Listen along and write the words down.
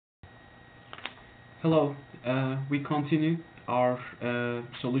Hello, we continue our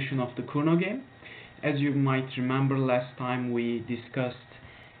solution of the Cournot game. As you might remember, last time we discussed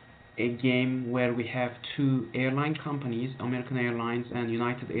a game where we have two airline companies, American Airlines and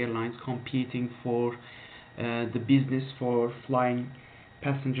United Airlines, competing for the business for flying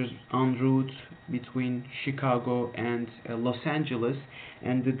passengers en route between Chicago and Los Angeles,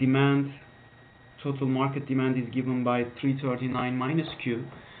 and the total market demand is given by 339 minus Q.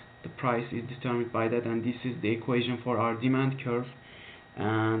 The price is determined by that, and this is the equation for our demand curve.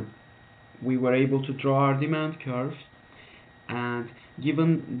 And we were able to draw our demand curve, and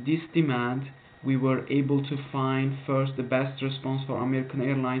given this demand, we were able to find first the best response for American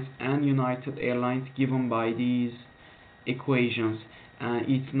Airlines and United Airlines given by these equations.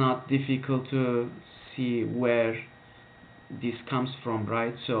 It's not difficult to see where this comes from,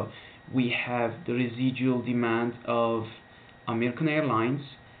 right? So we have the residual demand of American Airlines,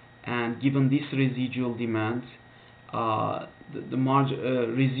 and given this residual demand, the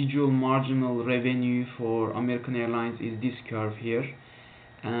residual marginal revenue for American Airlines is this curve here,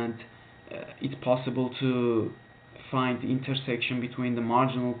 and it's possible to find the intersection between the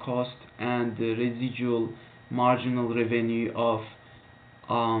marginal cost and the residual marginal revenue of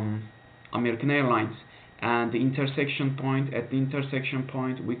American Airlines. And the intersection point, at the intersection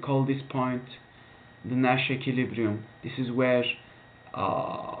point, we call this point the Nash Equilibrium. This is where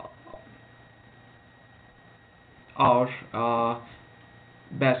our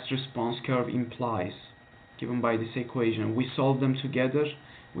best response curve implies, given by this equation. We solve them together,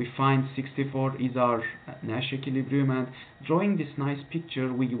 we find 64 is our Nash Equilibrium, and drawing this nice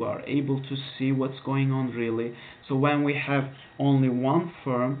picture we are able to see what's going on really. So when we have only one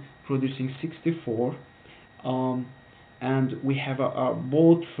firm producing 64, and we have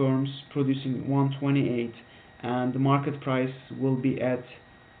both firms producing 128, and the market price will be at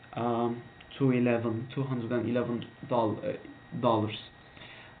 $211.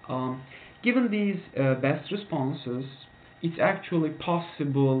 Given these best responses, it's actually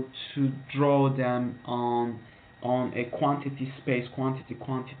possible to draw them on a quantity space.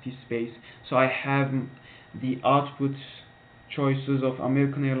 So I have the output choices of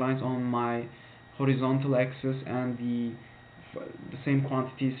American Airlines on my horizontal axis, and the same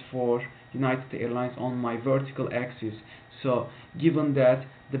quantities for United Airlines on my vertical axis. So given that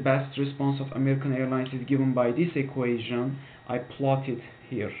the best response of American Airlines is given by this equation, I plot it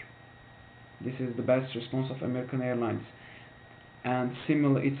here. This is the best response of American Airlines. And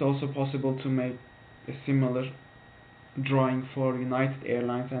it's also possible to make a similar drawing for United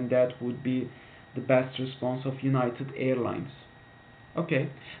Airlines, and that would be the best response of United Airlines. Okay,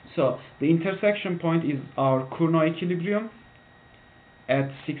 so the intersection point is our Cournot equilibrium at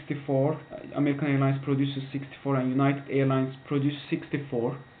 64. American Airlines produces 64 and United Airlines produce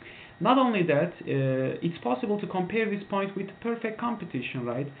 64. Not only that, it's possible to compare this point with perfect competition,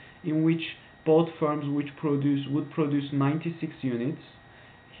 right? In which both firms would produce 96 units.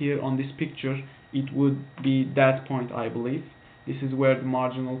 Here on this picture, it would be that point, I believe. This is where the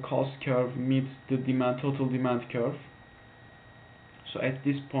marginal cost curve meets the total demand curve. So at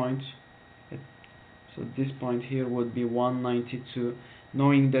this point, this point here would be 192.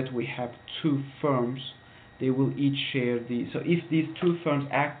 Knowing that we have two firms, they will each share the. So if these two firms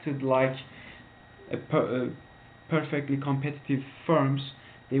acted like perfectly competitive firms,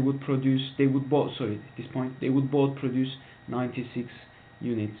 they would both produce 96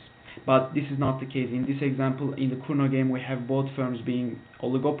 units. But this is not the case. In this example, in the Cournot game, we have both firms being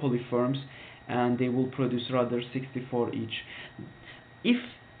oligopoly firms, and they will produce rather 64 each. If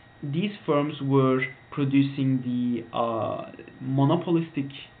these firms were producing the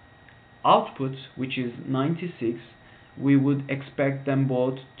monopolistic output, which is 96, we would expect them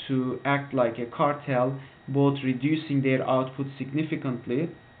both to act like a cartel, both reducing their output significantly,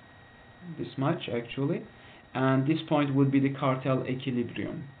 this much actually, and this point would be the cartel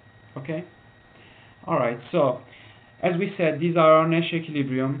equilibrium. Okay? Alright, so as we said, these are our Nash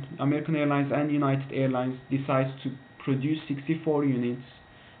equilibrium. American Airlines and United Airlines decides to produce 64 units.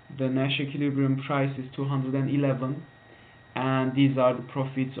 The Nash equilibrium price is 211, and these are the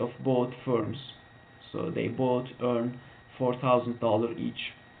profits of both firms. So they both earn $4,000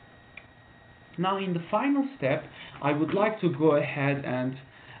 each. Now in the final step, I would like to go ahead and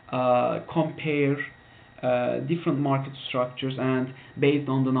compare different market structures, and based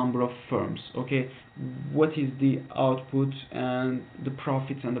on the number of firms. Okay, what is the output and the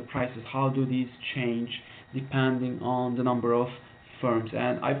profits and the prices? How do these change depending on the number of firms?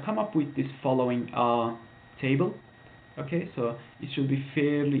 And I've come up with this following table. Okay, so it should be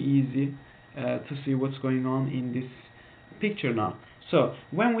fairly easy to see what's going on in this picture now. So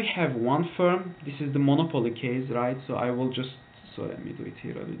when we have one firm, this is the monopoly case, right? So I will just, so let me do it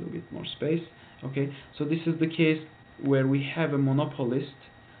here a little bit more space. Okay, so this is the case where we have a monopoly.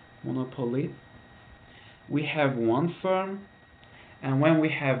 We have one firm, and when we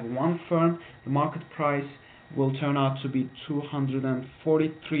have one firm, the market price will turn out to be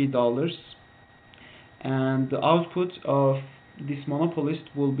 $243, and the output of this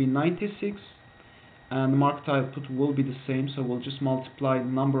monopolist will be 96, and the market output will be the same. So we'll just multiply the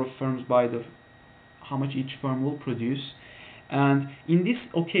number of firms by the how much each firm will produce, and in this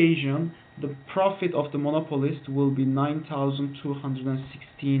occasion the profit of the monopolist will be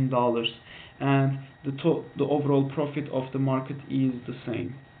 $9,216, and the overall profit of the market is the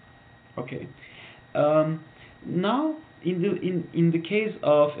same. Okay. Now in the case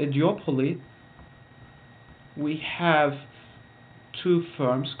of a duopoly, we have two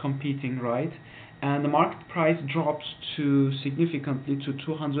firms competing, right? And the market price drops significantly to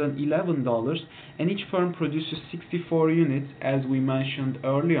 $211, and each firm produces 64 units, as we mentioned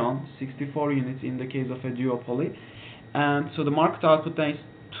early on, 64 units in the case of a duopoly. And so the market output then is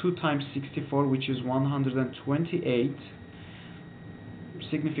 2 times 64, which is 128,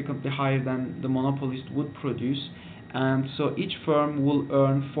 significantly higher than the monopolist would produce. And so each firm will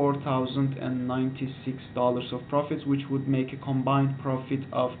earn $4,096 of profits, which would make a combined profit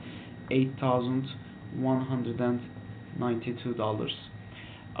of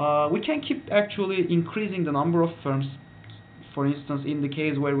 $8,192. We can keep actually increasing the number of firms. For instance, in the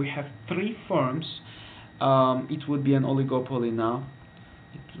case where we have 3 firms, it would be an oligopoly now.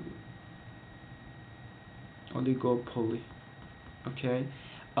 Oligopoly. Okay.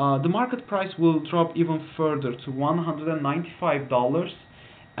 The market price will drop even further to $195,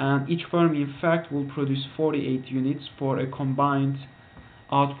 and each firm in fact will produce 48 units for a combined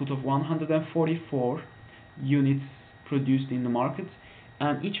output of 144 units produced in the market,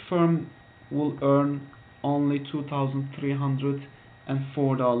 and each firm will earn only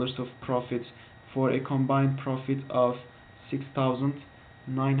 $2,304 of profit for a combined profit of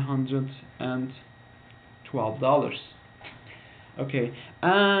 $6,912. Okay,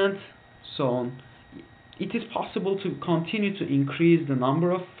 and so on. It is possible to continue to increase the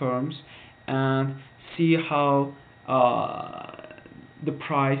number of firms and see how the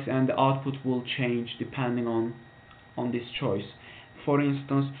price and the output will change depending on this choice. For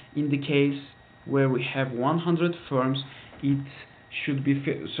instance, in the case where we have 100 firms, it should be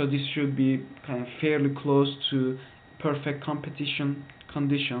so this should be kind of fairly close to perfect competition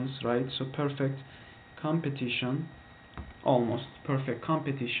conditions, right? So perfect competition, almost perfect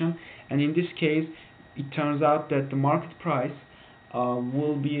competition, and in this case it turns out that the market price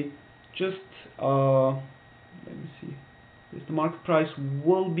will be just let me see, the market price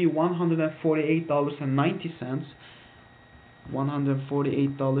will be $148.90,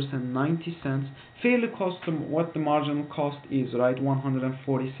 $148.90, fairly close to what the marginal cost is, right?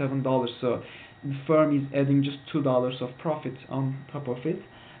 $147. So the firm is adding just $2 of profit on top of it.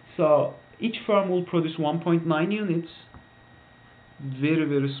 So each firm will produce 1.9 units,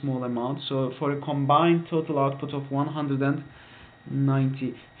 very small amount. So for a combined total output of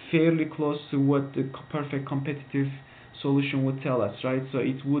 190, fairly close to what the perfect competitive solution would tell us, right? So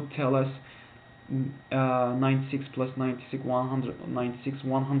it would tell us 96 plus 96, 196,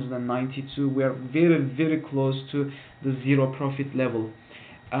 192. We are very close to the zero profit level,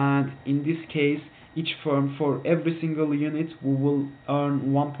 and in this case each firm, for every single unit, we will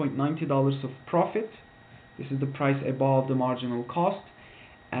earn $1.90 of profit. This is the price above the marginal cost,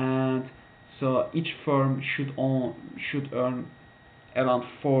 and so each firm should earn around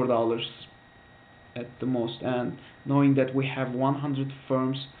 $4 at the most. And knowing that we have 100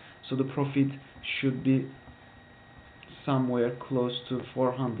 firms, so the profit should be somewhere close to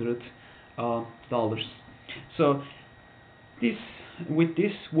 $400. So with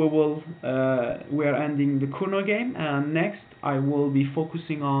this we are ending the Cournot game, and next I will be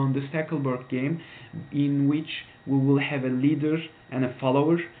focusing on the Stackelberg game, in which we will have a leader and a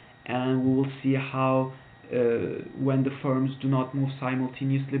follower, and we will see how when the firms do not move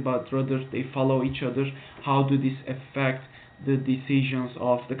simultaneously but rather they follow each other, how do this affect the decisions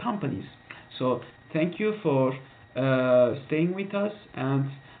of the companies. So thank you for staying with us,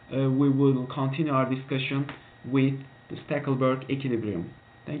 and we will continue our discussion with the Stackelberg equilibrium.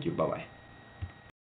 Thank you. Bye bye.